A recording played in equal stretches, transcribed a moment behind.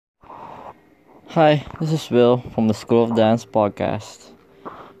Hi, this is Will from the School of Dance podcast.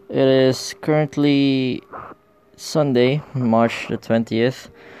 It is currently Sunday, March the 20th,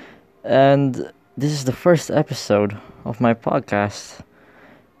 and this is the first episode of my podcast,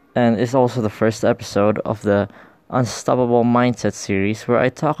 and it's also the first episode of the Unstoppable Mindset series where I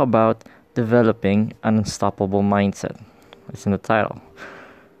talk about developing an unstoppable mindset. It's in the title.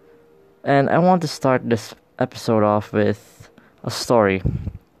 And I want to start this episode off with a story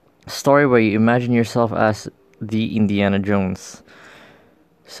where you imagine yourself as the Indiana Jones.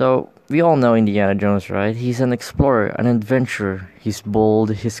 So, we all know Indiana Jones, right? He's an explorer, an adventurer. He's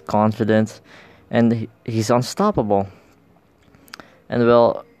bold, he's confident, and he's unstoppable. And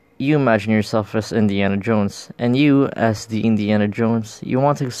well, you imagine yourself as Indiana Jones, and you, as the Indiana Jones, you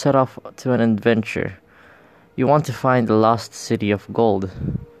want to set off to an adventure. You want to find the lost city of gold.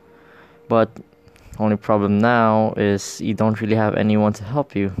 But only problem now is you don't really have anyone to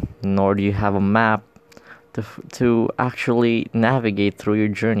help you, nor do you have a map to actually navigate through your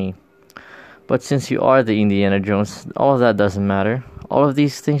journey. But since you are the Indiana Jones, all of that doesn't matter. All of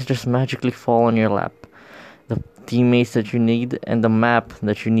these things just magically fall on your lap. The teammates that you need and the map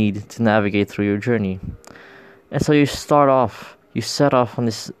that you need to navigate through your journey. And so you set off on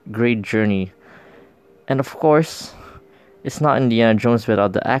this great journey. And of course, it's not Indiana Jones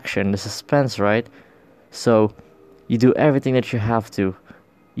without the action, the suspense, right? So, you do everything that you have to.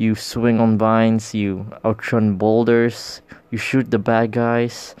 You swing on vines, you outrun boulders, you shoot the bad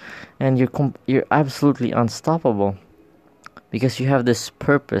guys, and you're absolutely unstoppable. Because you have this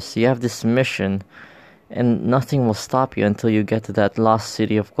purpose, you have this mission, and nothing will stop you until you get to that lost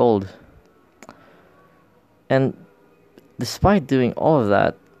city of gold. And despite doing all of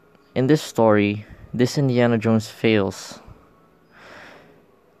that, in this story, this Indiana Jones fails.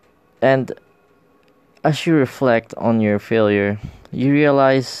 And as you reflect on your failure, you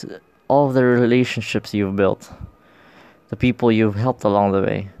realize all of the relationships you've built, the people you've helped along the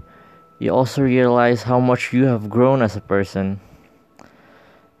way. You also realize how much you have grown as a person,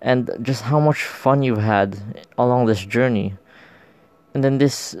 and just how much fun you've had along this journey. And then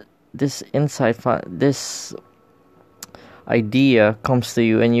this idea comes to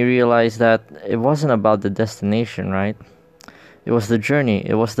you, and you realize that it wasn't about the destination, right? It was the journey,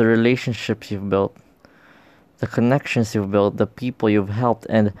 it was the relationships you've built, the connections you've built, the people you've helped,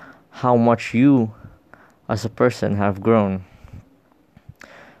 and how much you, as a person, have grown.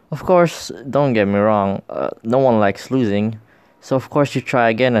 Of course, don't get me wrong, no one likes losing, so of course you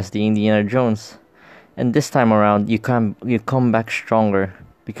try again as the Indiana Jones. And this time around, you come back stronger,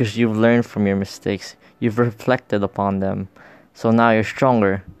 because you've learned from your mistakes, you've reflected upon them, so now you're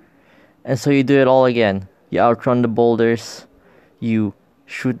stronger. And so you do it all again. You outrun the boulders, you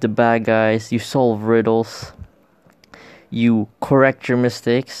shoot the bad guys, you solve riddles, you correct your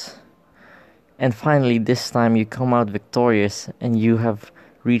mistakes, and finally this time you come out victorious and you have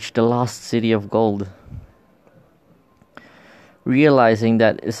reached the lost city of gold. Realizing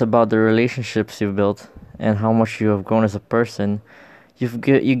that it's about the relationships you've built and how much you have grown as a person, you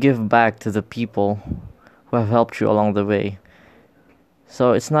give back to the people who have helped you along the way.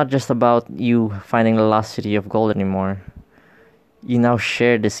 So it's not just about you finding the lost city of gold anymore. You now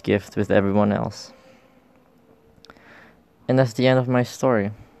share this gift with everyone else. And that's the end of my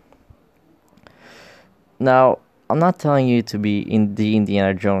story. Now, I'm not telling you to be in the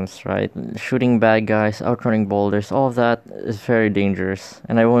Indiana Jones, right? Shooting bad guys, outrunning boulders, all of that is very dangerous.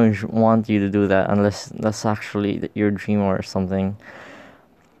 And I wouldn't want you to do that unless that's actually your dream or something.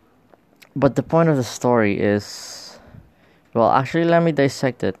 But the point of the story is, well, actually, let me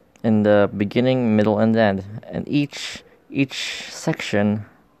dissect it in the beginning, middle, and end. And each section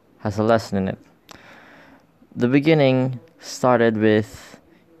has a lesson in it. The beginning started with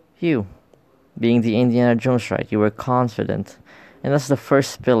you being the Indiana Jones, right? You were confident. And that's the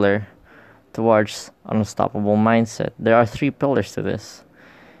first pillar towards an unstoppable mindset. There are 3 pillars to this.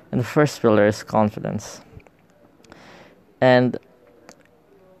 And the first pillar is confidence. And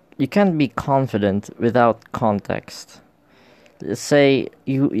you can't be confident without context. Let's say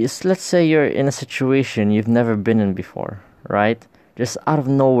you're in a situation you've never been in before, right? Just out of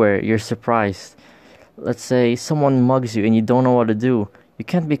nowhere, you're surprised. Let's say someone mugs you and you don't know what to do. You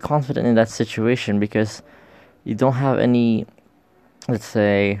can't be confident in that situation because you don't have any, let's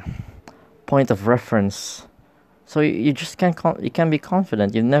say, point of reference. So you just can't be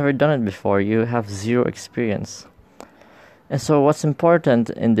confident. You've never done it before. You have zero experience. And so what's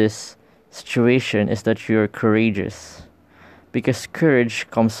important in this situation is that you're courageous. Because courage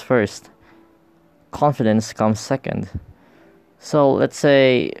comes first. Confidence comes second. So let's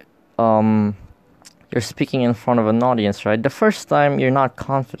say you're speaking in front of an audience, right? The first time you're not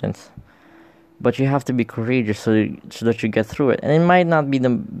confident. but you have to be courageous so that you get through it. And it might not be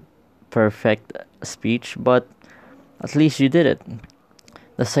the perfect speech, but at least you did it.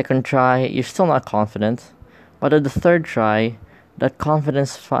 The second try, you're still not confident, but at the third try, that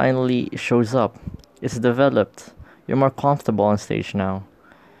confidence finally shows up. It's developed. You're more comfortable on stage now.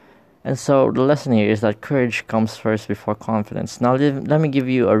 And so the lesson here is that courage comes first before confidence. Now let me give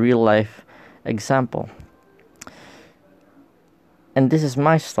you a real life example. And this is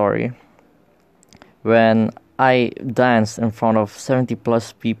my story. When I danced in front of 70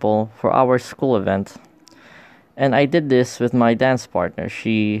 plus people for our school event. And I did this with my dance partner.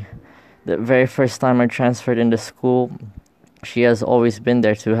 The very first time I transferred into school, she has always been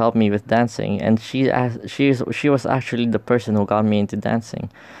there to help me with dancing. And she was actually the person who got me into dancing.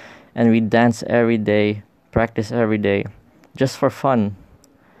 And we dance every day, practice every day, just for fun.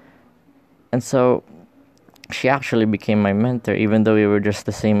 And so she actually became my mentor, even though we were just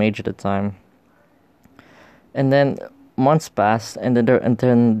the same age at the time. And then months passed, and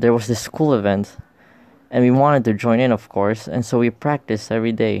then there was this school event, and we wanted to join in, of course. And so we practiced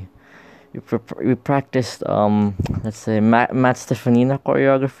every day. We practiced, let's say, Matt Stefanina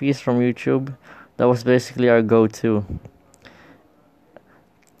choreographies from YouTube. That was basically our go-to.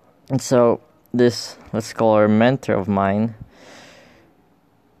 And so this, let's call her mentor of mine,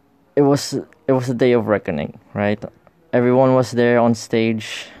 it was a day of reckoning, right? Everyone was there on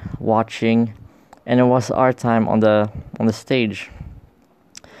stage watching, and it was our time on the stage.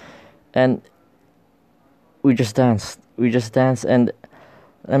 And we just danced, and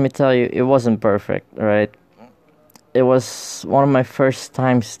let me tell you, it wasn't perfect, right? It was one of my first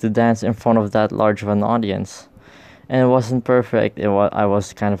times to dance in front of that large of an audience. And it wasn't perfect. I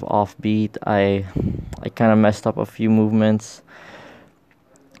was kind of offbeat. I kind of messed up a few movements,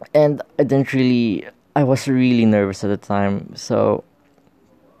 and I was really nervous at the time. So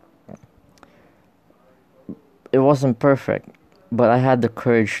it wasn't perfect, but I had the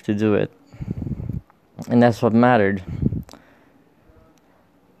courage to do it, and that's what mattered.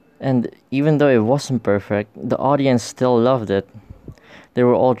 And even though it wasn't perfect, the audience still loved it. They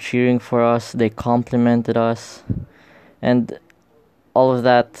were all cheering for us. They complimented us. And all of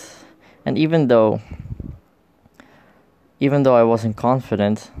that, and even though I wasn't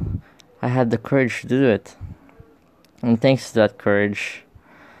confident, I had the courage to do it. And thanks to that courage,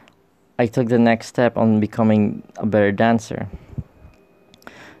 I took the next step on becoming a better dancer.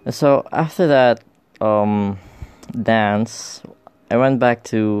 And so after that dance, I went back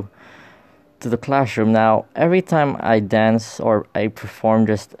to the classroom. Now, every time I dance or I perform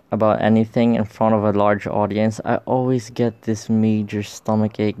just about anything in front of a large audience, I always get this major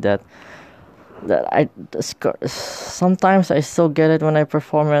stomach ache that sometimes I still get it when I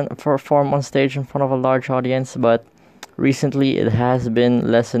perform on stage in front of a large audience, but recently it has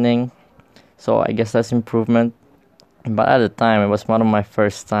been lessening, so I guess that's improvement. But at the time, it was one of my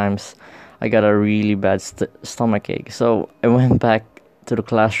first times I got a really bad stomach ache, so I went back to the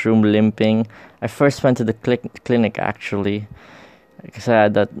classroom limping. I first went to the clinic actually, because I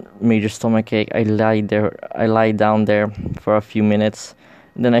had that major stomach ache. I lied down there for a few minutes.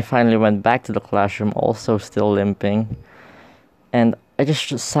 And then I finally went back to the classroom, also still limping. And I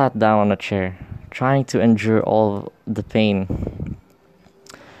just sat down on a chair, trying to endure all the pain.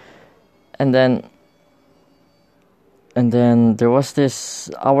 And then there was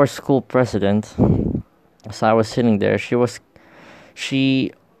our school president. So I was sitting there.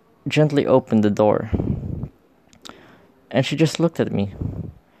 She gently opened the door, and she just looked at me,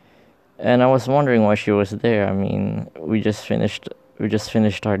 and I was wondering why she was there. I mean, we just finished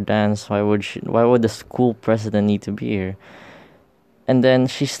our dance. Why would the school president need to be here? And then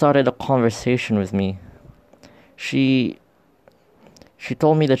she started a conversation with me. She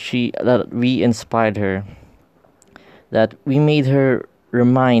told me that we inspired her, that we made her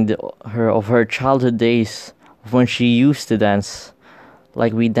remind her of her childhood days when she used to dance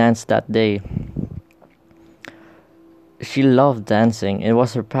like we danced that day. She loved dancing. It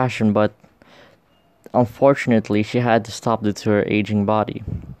was her passion, but unfortunately she had to stop due to her aging body.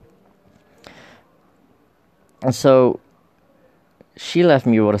 And so she left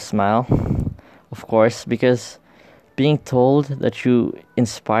me with a smile, of course, because being told that you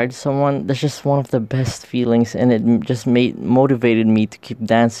inspired someone, that's just one of the best feelings, and it just motivated me to keep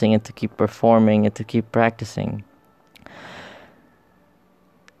dancing and to keep performing and to keep practicing.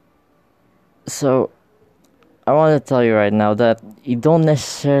 So I want to tell you right now that you don't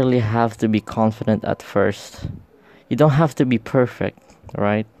necessarily have to be confident at first. You don't have to be perfect,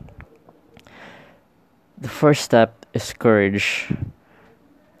 right? The first step is courage.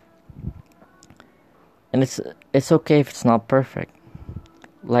 And it's okay if it's not perfect.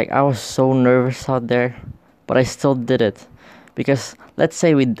 Like, I was so nervous out there, but I still did it. Because let's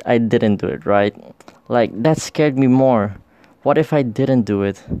say I didn't do it, right? Like, that scared me more. What if I didn't do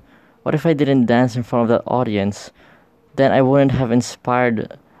it? What if I didn't dance in front of that audience? Then I wouldn't have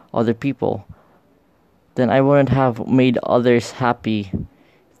inspired other people. Then I wouldn't have made others happy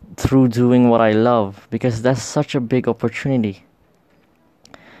through doing what I love, because that's such a big opportunity.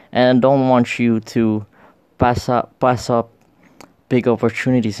 And I don't want you to pass up big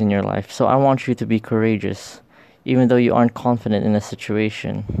opportunities in your life. So I want you to be courageous, even though you aren't confident in a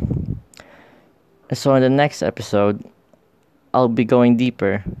situation. So in the next episode, I'll be going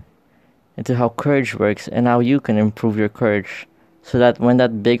deeper into how courage works and how you can improve your courage so that when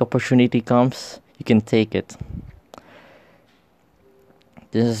that big opportunity comes, you can take it.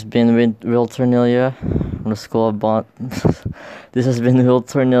 This has been Will Tornilia from the School of This has been Will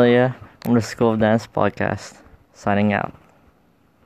Tornilia from the School of Dance podcast. Signing out.